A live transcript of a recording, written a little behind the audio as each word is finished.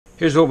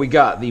Here's what we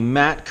got: the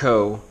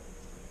MATCO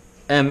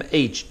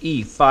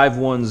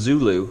HME51Z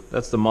Zulu.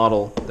 That's the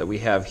model that we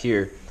have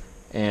here,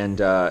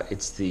 and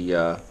it's the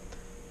you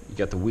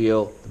got the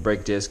wheel, the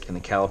brake disc, and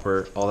the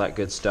caliper, all that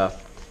good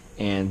stuff.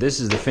 And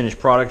this is the finished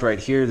product right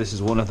here. This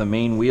is one of the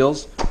main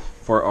wheels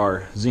for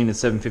our Zenith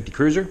 750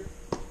 Cruzer.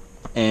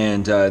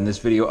 And in this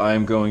video,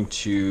 I'm going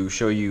to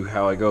show you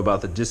how I go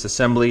about the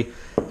disassembly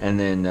and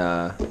then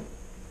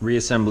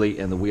reassembly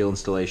and the wheel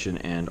installation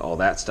and all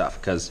that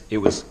stuff, because it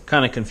was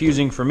kind of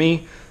confusing for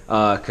me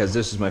because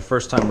this is my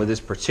first time with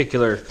this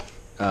particular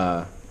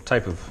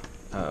type of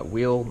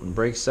wheel and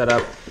brake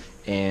setup,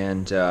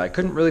 and I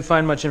couldn't really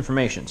find much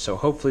information. So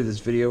hopefully this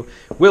video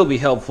will be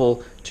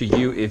helpful to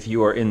you if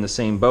you are in the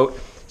same boat.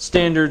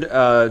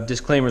 Standard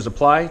disclaimers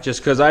apply.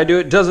 Just because I do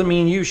it doesn't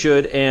mean you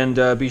should,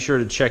 and be sure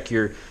to check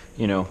your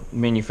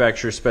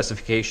manufacturer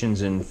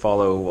specifications and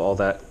follow all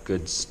that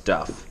good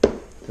stuff.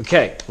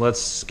 Okay,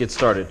 let's get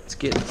started. Let's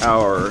get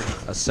our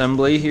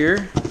assembly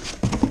here.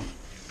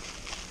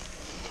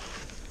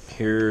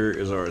 Here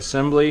is our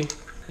assembly.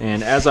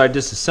 And as I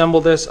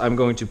disassemble this, I'm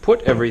going to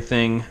put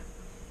everything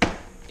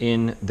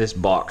in this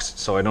box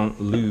so I don't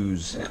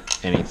lose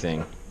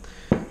anything.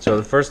 So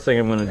the first thing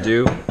I'm going to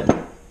do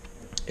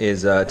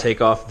is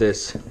take off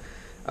this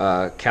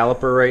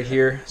caliper right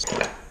here,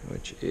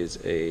 which is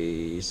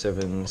a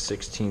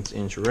 7/16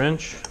 inch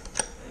wrench.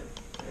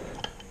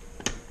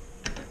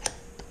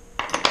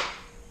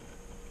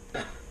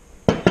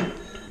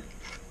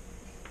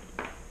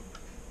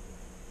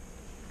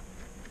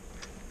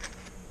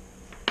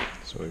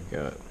 So we've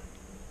got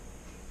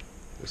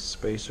this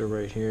spacer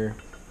right here,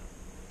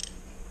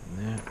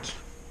 and that.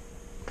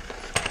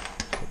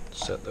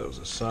 Set those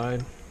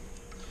aside.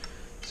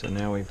 So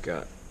now we've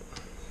got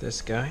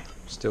this guy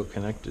still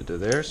connected to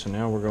there. So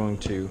now we're going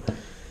to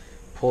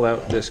pull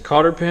out this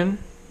cotter pin.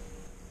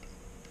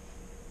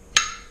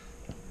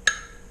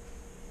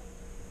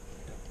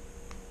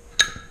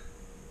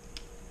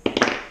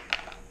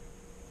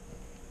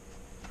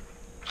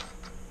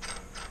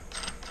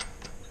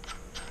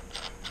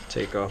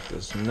 Take off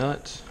this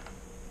nut.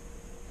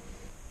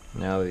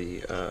 Now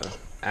the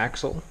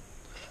axle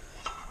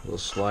will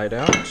slide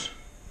out.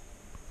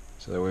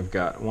 So that we've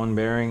got one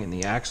bearing in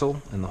the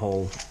axle and the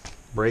whole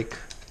brake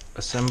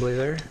assembly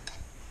there.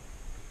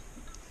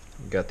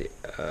 We've got the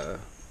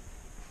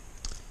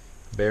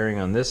bearing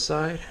on this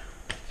side.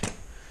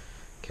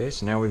 Okay,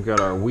 so now we've got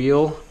our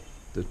wheel,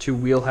 the two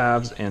wheel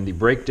halves, and the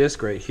brake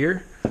disc right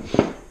here.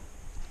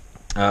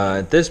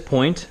 At this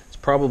point, it's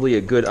probably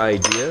a good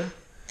idea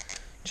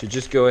to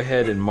just go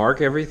ahead and mark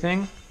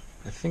everything.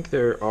 I think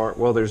there are,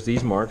 well, there's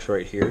these marks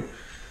right here.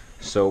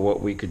 So what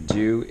we could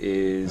do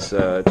is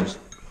just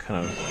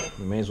kind of,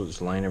 we may as well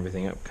just line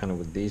everything up kind of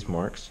with these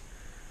marks.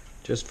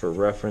 Just for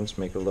reference,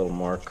 make a little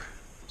mark.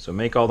 So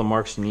make all the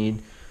marks you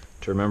need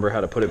to remember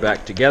how to put it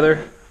back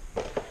together.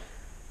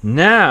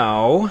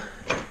 Now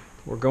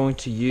we're going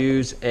to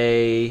use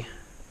a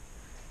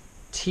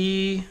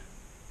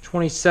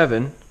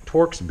T27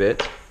 Torx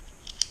bit.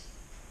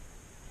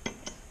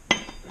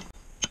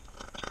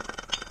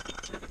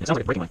 It sounds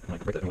like a braking line. I'm going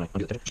to break that. I'm going to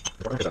undo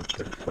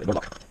that. More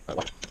lock.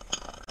 Watch.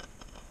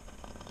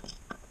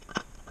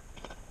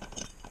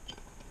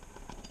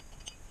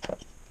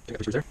 Take out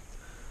the screws there.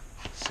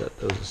 Set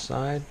those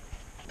aside,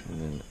 and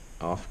then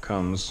off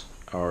comes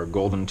our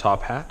golden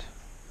top hat.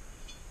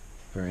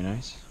 Very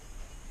nice.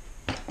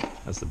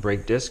 That's the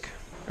brake disc.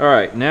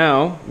 Alright,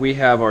 now we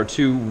have our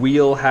two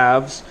wheel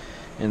halves,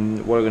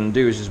 and what I'm going to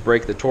do is just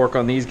break the torque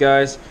on these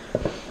guys.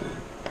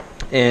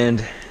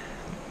 And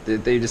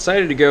they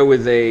decided to go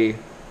with a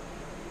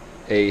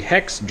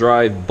hex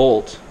drive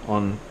bolt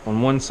on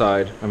one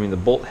side, I mean the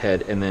bolt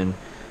head, and then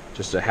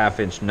just a 1/2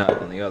 inch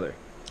nut on the other.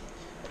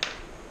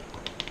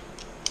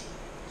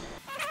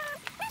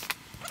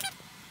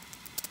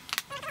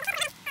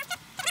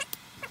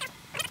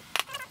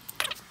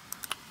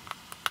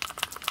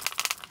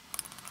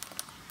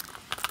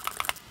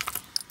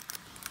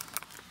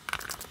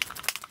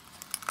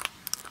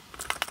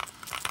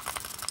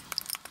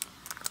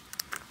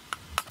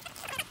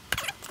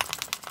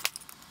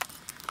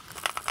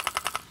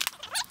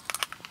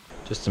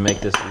 Just to make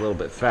this a little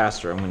bit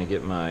faster, I'm going to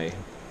get my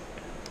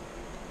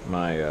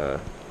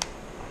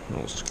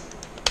little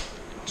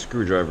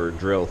screwdriver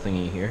drill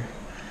thingy here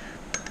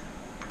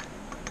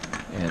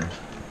and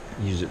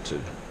use it to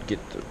get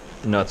the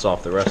nuts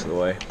off the rest of the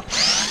way.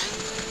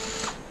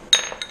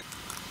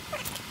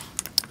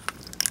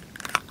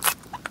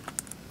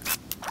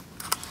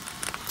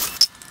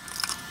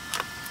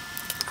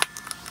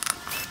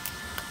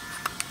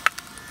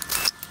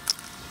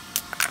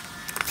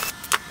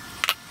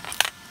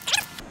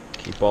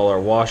 Keep all our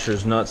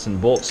washers, nuts,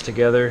 and bolts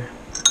together.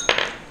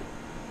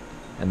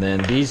 And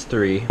then these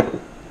three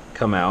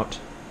come out.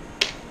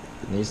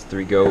 And these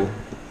three go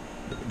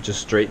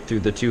just straight through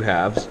the two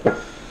halves.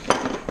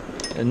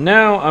 And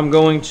now I'm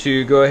going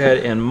to go ahead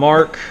and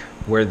mark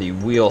where the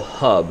wheel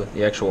hub,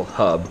 the actual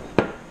hub,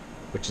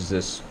 which is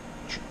this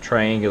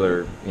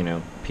triangular,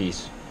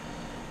 piece,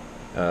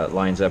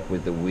 lines up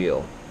with the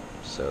wheel.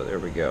 So there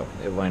we go.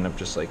 They line up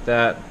just like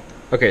that.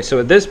 Okay, so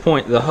at this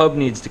point the hub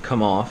needs to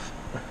come off.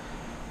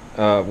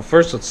 But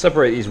first let's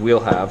separate these wheel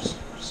halves.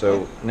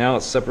 So now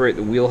let's separate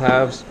the wheel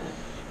halves,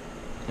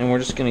 and we're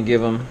just going to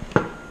give them,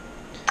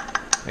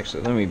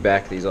 actually let me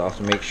back these off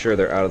to make sure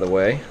they're out of the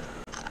way.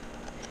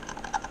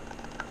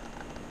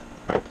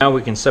 Now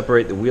we can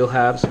separate the wheel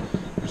halves.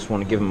 I just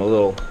want to give them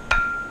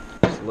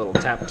just a little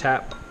tap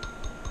tap.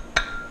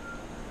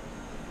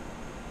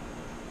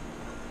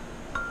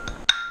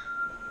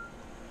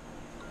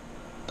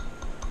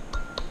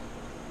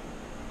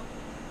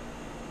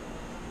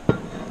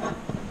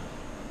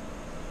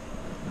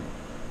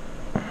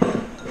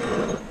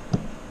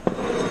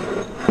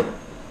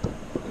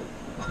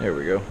 There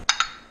we go.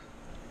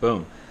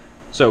 Boom.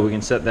 So we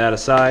can set that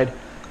aside.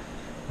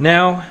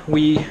 Now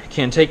we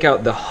can take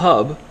out the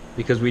hub,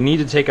 because we need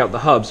to take out the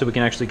hub so we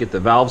can actually get the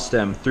valve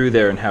stem through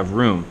there and have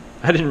room.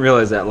 I didn't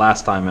realize that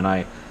last time, and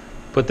I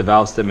put the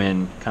valve stem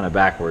in kind of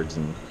backwards,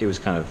 and it was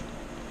kind of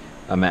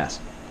a mess.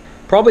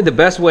 Probably the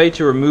best way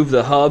to remove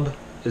the hub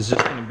is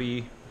just going to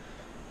be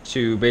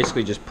to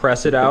basically just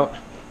press it out.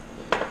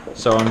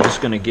 So I'm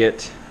just going to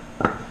get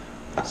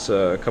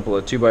a couple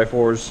of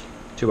 2x4s,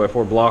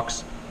 2x4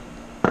 blocks,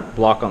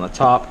 block on the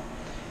top,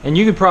 and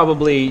you could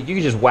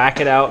just whack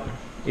it out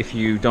if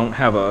you don't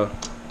have a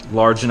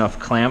large enough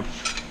clamp,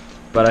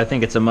 but I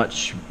think it's a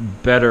much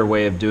better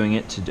way of doing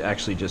it to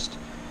actually just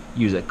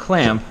use a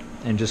clamp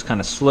and just kind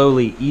of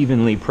slowly,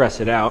 evenly press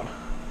it out.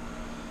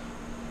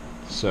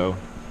 So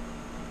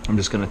I'm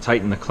just going to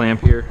tighten the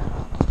clamp here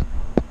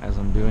as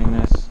I'm doing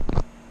this,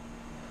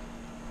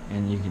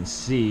 and you can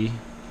see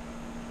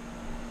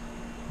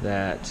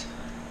that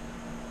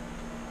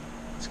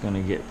it's going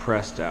to get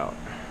pressed out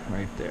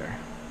right there.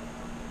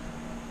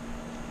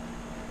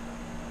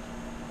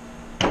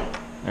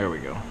 There we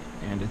go,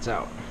 and it's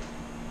out.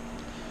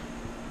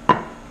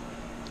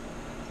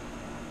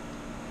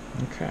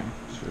 Okay,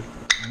 so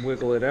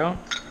wiggle it out.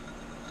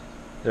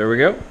 There we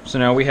go. So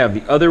now we have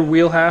the other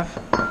wheel half,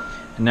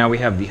 and now we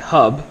have the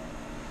hub.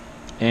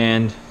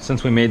 And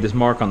since we made this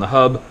mark on the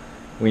hub,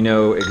 we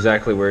know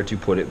exactly where to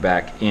put it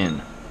back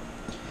in.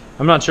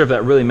 I'm not sure if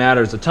that really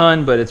matters a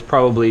ton, but it's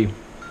probably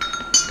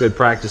good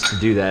practice to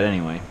do that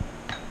anyway.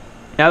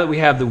 Now that we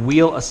have the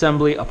wheel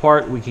assembly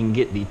apart, we can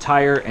get the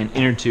tire and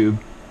inner tube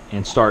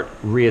and start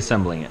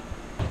reassembling it.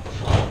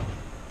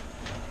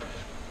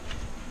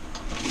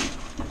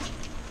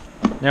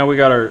 Now we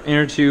got our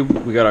inner tube,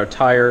 we got our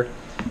tire,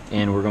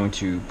 and we're going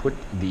to put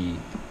the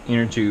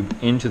inner tube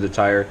into the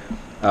tire.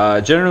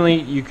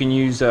 Generally you can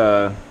use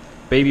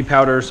baby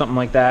powder or something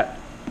like that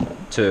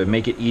to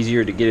make it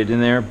easier to get it in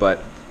there,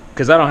 but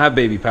because I don't have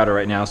baby powder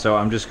right now, so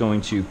I'm just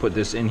going to put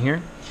this in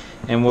here.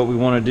 And what we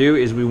want to do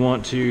is we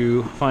want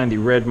to find the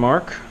red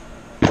mark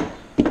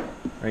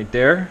right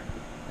there,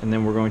 and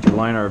then we're going to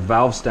line our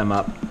valve stem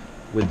up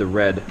with the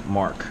red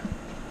mark.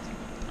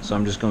 So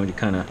I'm just going to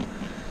kind of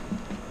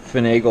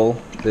finagle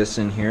this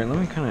in here. Let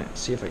me kind of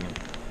see if I can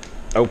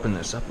open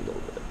this up a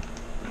little bit.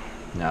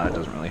 No, that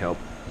doesn't really help.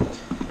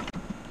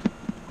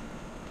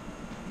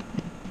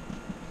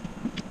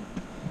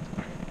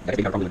 I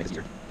think I'll probably make this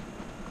easier.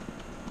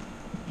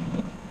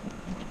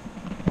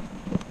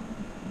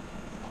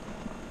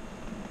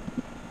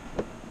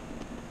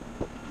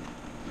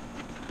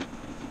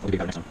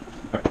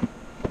 Alright.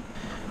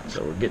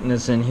 So we're getting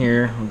this in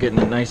here, we're getting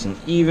it nice and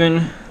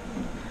even,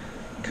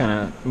 kind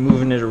of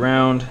moving it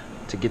around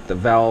to get the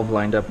valve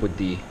lined up with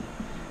the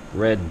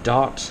red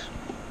dot.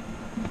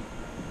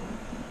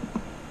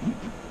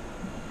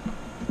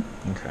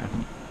 Okay.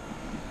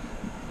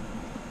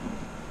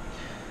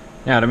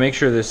 Now to make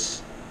sure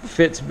this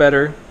fits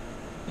better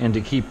and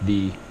to keep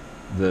the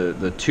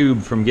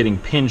tube from getting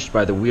pinched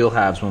by the wheel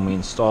halves when we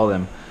install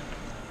them,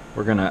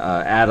 we're going to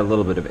add a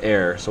little bit of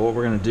air. So what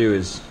we're going to do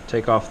is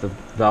take off the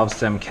valve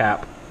stem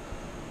cap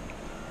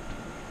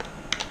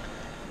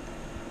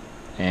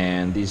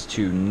and these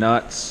two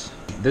nuts.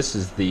 This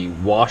is the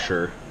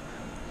washer.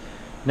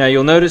 Now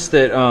you'll notice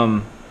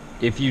that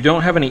if you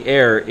don't have any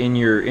air in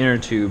your inner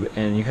tube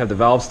and you have the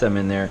valve stem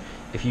in there,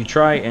 if you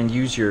try and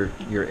use your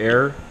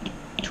air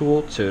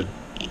tool to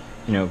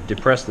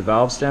depress the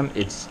valve stem,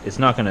 it's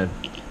not gonna,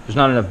 there's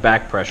not enough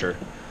back pressure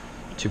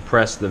to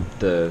press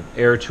the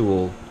air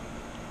tool,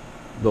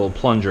 the little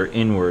plunger,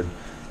 inward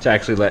to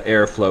actually let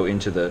air flow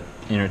into the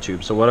inner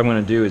tube. So what I'm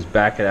going to do is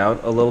back it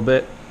out a little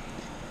bit,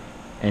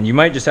 and you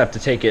might just have to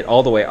take it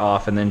all the way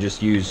off and then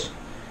just use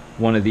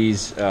one of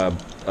these air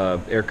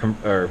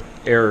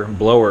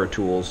blower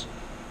tools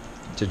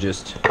to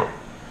just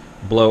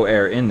blow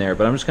air in there.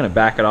 But I'm just going to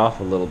back it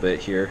off a little bit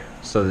here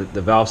so that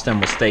the valve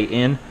stem will stay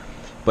in,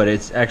 but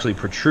it's actually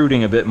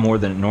protruding a bit more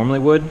than it normally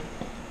would.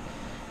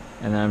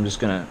 And then I'm just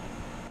going to,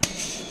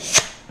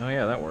 oh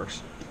yeah, that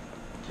works.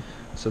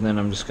 So then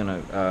I'm just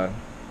going to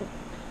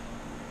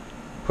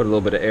put a little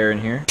bit of air in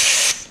here.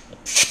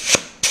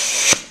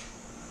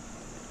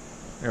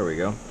 There we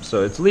go.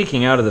 So it's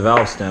leaking out of the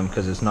valve stem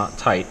because it's not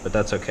tight, but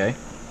that's okay.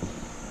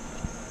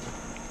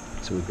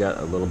 So we've got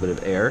a little bit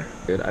of air.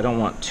 Good. I don't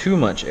want too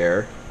much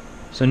air.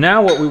 So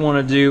now what we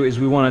want to do is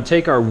we want to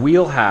take our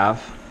wheel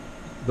half,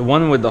 the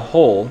one with the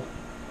hole,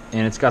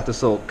 and it's got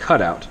this little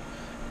cutout.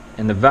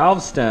 And the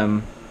valve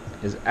stem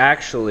is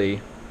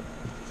actually,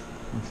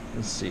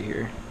 let's see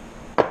here.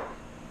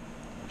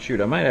 Shoot,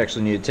 I might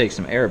actually need to take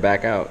some air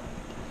back out.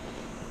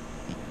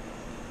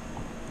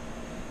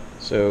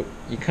 So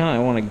you kind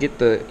of want to get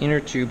the inner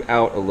tube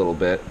out a little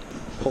bit,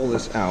 pull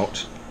this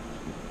out,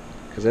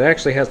 because it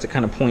actually has to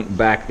kind of point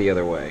back the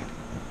other way.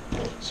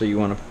 So you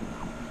want to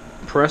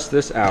press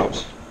this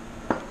out,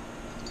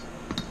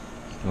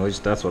 at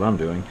least that's what I'm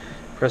doing.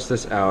 Press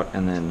this out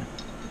and then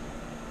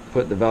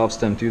put the valve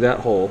stem through that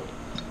hole,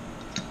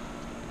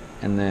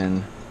 and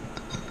then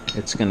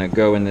it's going to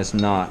go in this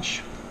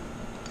notch,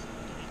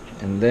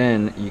 and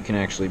then you can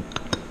actually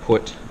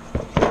put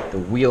the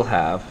wheel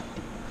half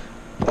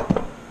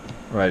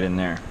right in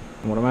there.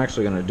 And what I'm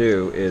actually going to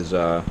do is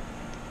I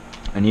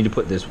need to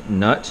put this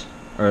nut,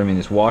 or I mean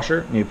this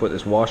washer, I need to put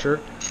this washer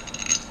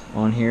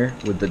on here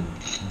with the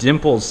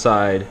dimpled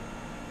side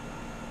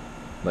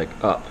like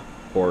up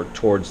or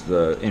towards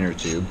the inner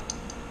tube.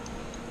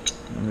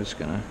 I'm just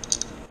going to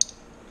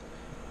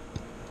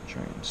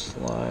try and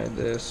slide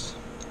this.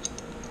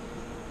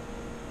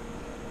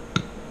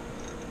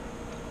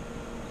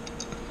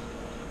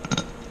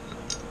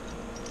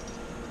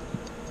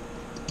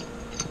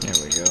 There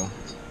we go.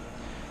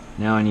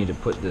 Now I need to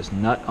put this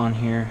nut on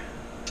here.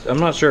 I'm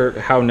not sure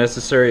how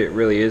necessary it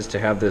really is to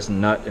have this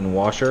nut and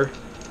washer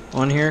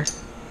on here.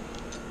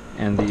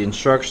 And the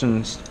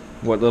instructions,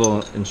 what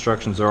little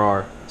instructions there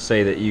are,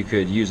 say that you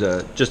could use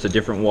just a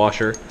different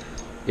washer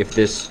if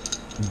this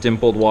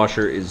dimpled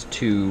washer is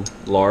too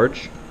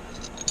large.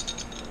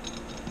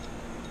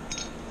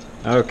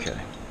 Okay.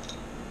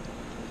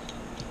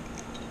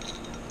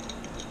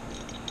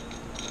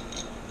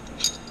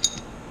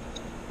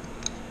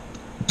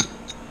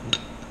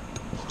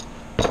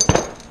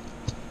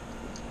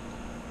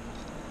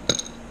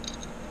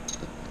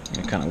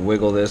 Kind of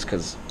wiggle this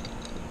because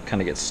it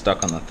kind of gets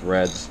stuck on the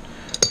threads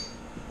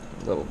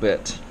a little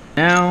bit.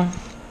 Now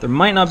there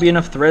might not be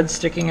enough threads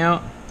sticking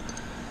out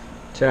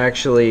to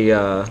actually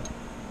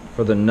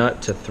for the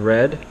nut to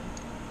thread,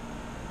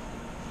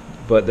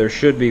 but there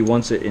should be.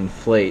 Once it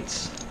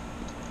inflates,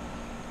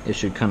 it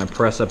should kind of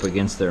press up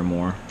against there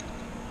more.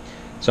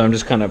 So I'm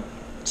just kind of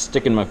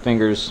sticking my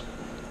fingers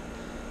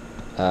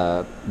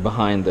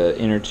behind the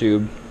inner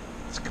tube.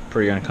 It's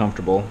pretty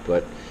uncomfortable,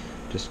 but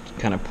just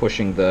kind of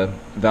pushing the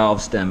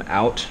valve stem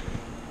out.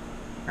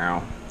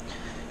 Ow.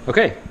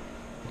 Okay,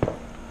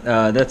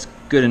 that's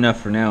good enough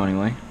for now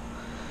anyway.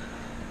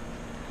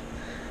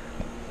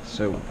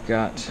 So we've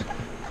got,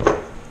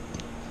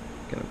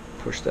 gonna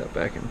push that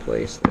back in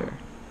place there.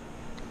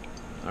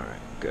 Alright,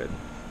 good.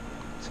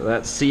 So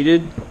that's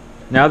seated.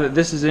 Now that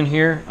this is in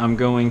here, I'm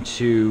going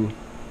to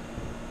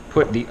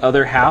put the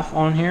other half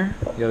on here,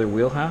 the other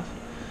wheel half.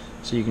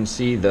 So you can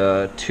see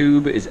the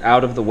tube is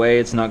out of the way,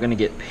 it's not going to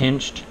get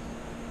pinched,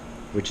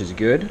 which is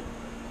good.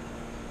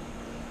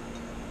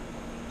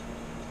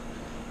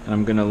 And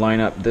I'm going to line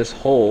up this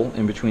hole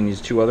in between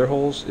these two other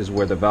holes is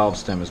where the valve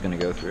stem is going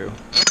to go through.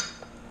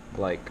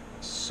 Like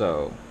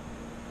so.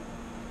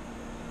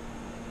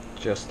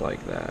 Just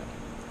like that.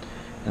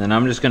 And then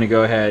I'm just going to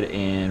go ahead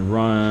and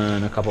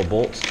run a couple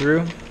bolts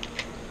through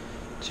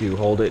to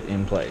hold it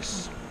in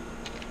place.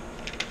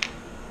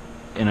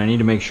 And I need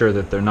to make sure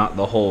that they're not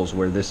the holes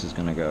where this is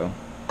going to go.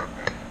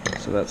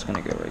 So that's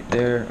going to go right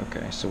there.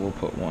 Okay, so we'll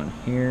put one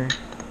here.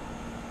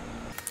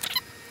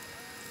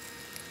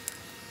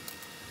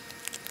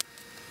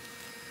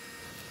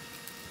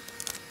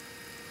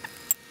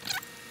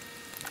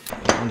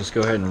 I'll just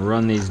go ahead and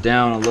run these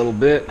down a little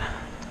bit.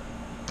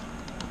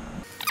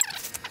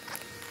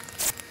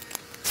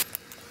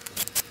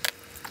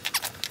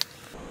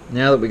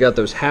 Now that we got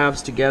those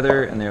halves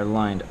together and they're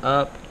lined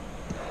up,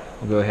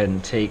 we'll go ahead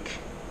and take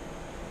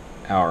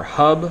our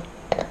hub,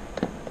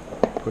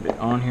 put it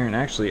on here, and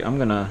actually I'm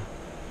gonna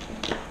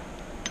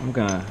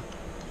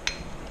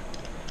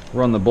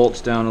run the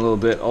bolts down a little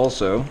bit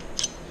also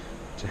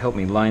to help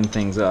me line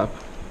things up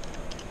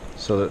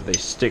so that they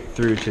stick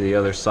through to the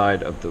other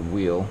side of the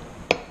wheel.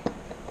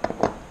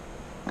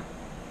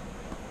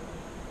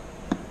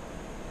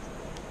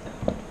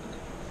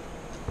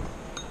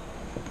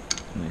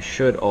 And they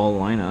should all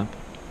line up.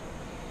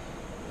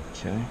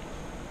 Okay,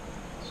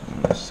 so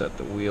I'm going to set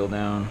the wheel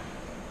down,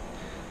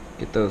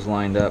 get those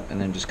lined up, and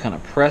then just kind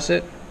of press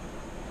it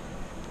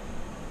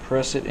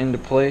into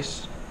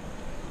place.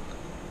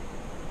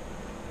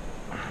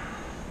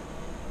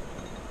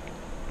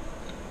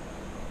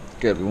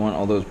 Good, we want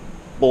all those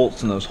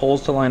bolts and those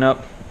holes to line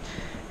up,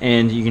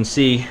 and you can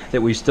see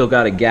that we've still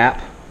got a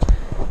gap.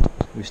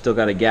 We've still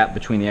got a gap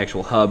between the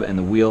actual hub and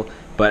the wheel,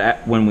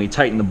 but when we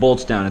tighten the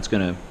bolts down, it's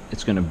gonna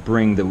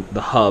bring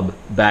the hub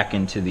back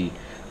into the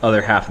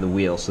other half of the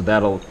wheel. So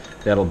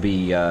that'll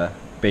be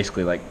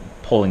basically like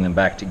pulling them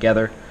back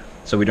together,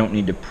 so we don't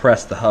need to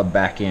press the hub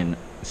back in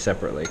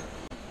separately.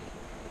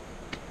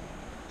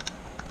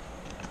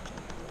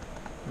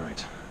 All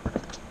right,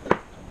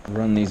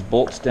 run these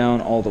bolts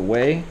down all the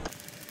way.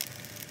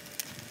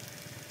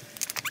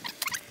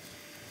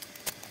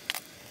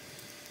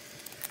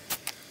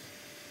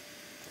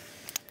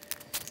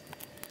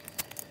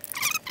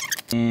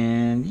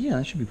 And yeah,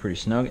 that should be pretty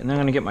snug. And then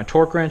I'm going to get my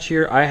torque wrench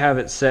here. I have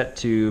it set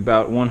to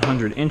about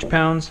 100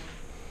 inch-pounds,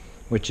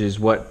 which is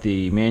what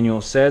the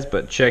manual says,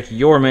 but check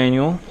your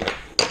manual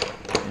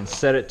and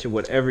set it to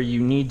whatever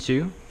you need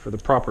to for the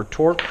proper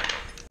torque.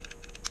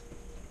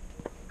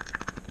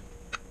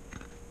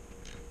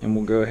 And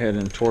we'll go ahead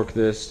and torque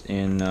this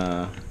in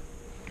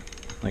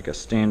like a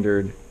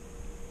standard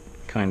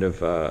kind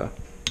of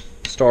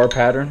star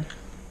pattern.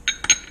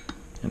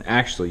 And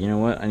actually, you know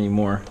what? I need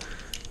more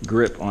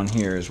grip on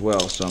here as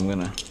well, so I'm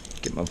gonna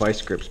get my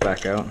vice grips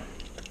back out.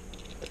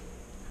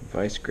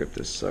 Vice grip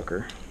this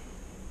sucker.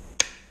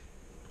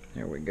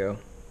 There we go.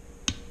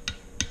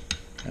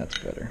 That's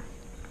better.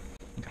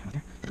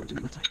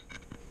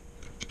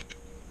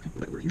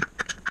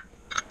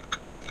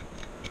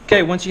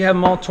 Okay, once you have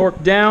them all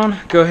torqued down,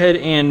 go ahead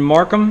and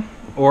mark them,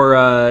 or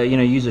you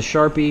know, use a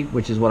Sharpie,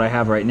 which is what I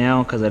have right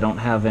now because I don't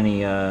have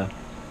any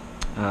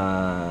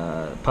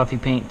puffy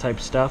paint type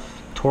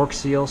stuff, torque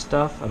seal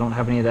stuff. I don't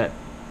have any of that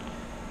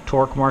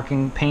torque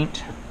marking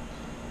paint,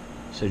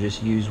 so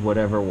just use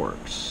whatever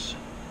works.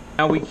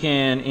 Now we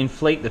can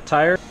inflate the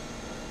tire.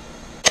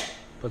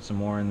 Put some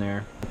more in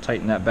there.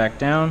 Tighten that back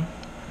down.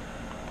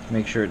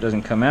 Make sure it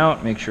doesn't come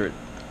out. Make sure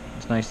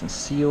it's nice and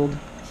sealed,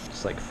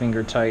 just like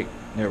finger tight.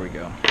 There we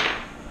go.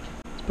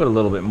 Let's put a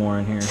little bit more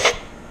in here.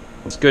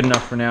 It's good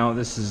enough for now.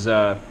 This is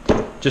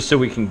just so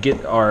we can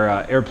get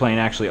our airplane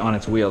actually on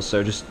its wheels.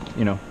 So just,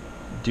 you know,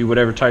 do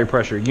whatever tire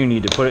pressure you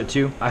need to put it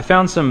to. I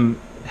found some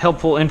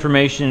helpful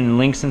information and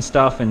links and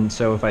stuff, and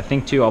so if I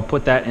think to, I'll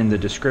put that in the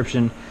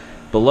description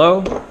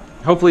below.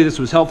 Hopefully this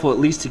was helpful, at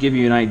least to give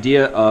you an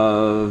idea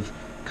of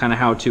kind of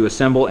how to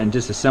assemble and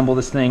disassemble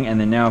this thing. And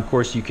then now, of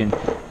course, you can,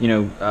 you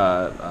know,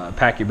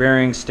 pack your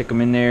bearings, stick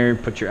them in there,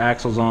 put your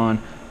axles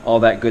on, all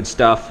that good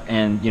stuff,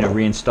 and, you know,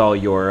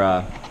 reinstall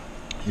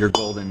your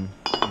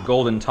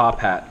golden top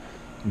hat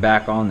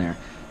back on there.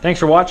 Thanks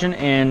for watching,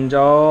 and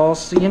I'll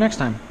see you next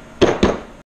time.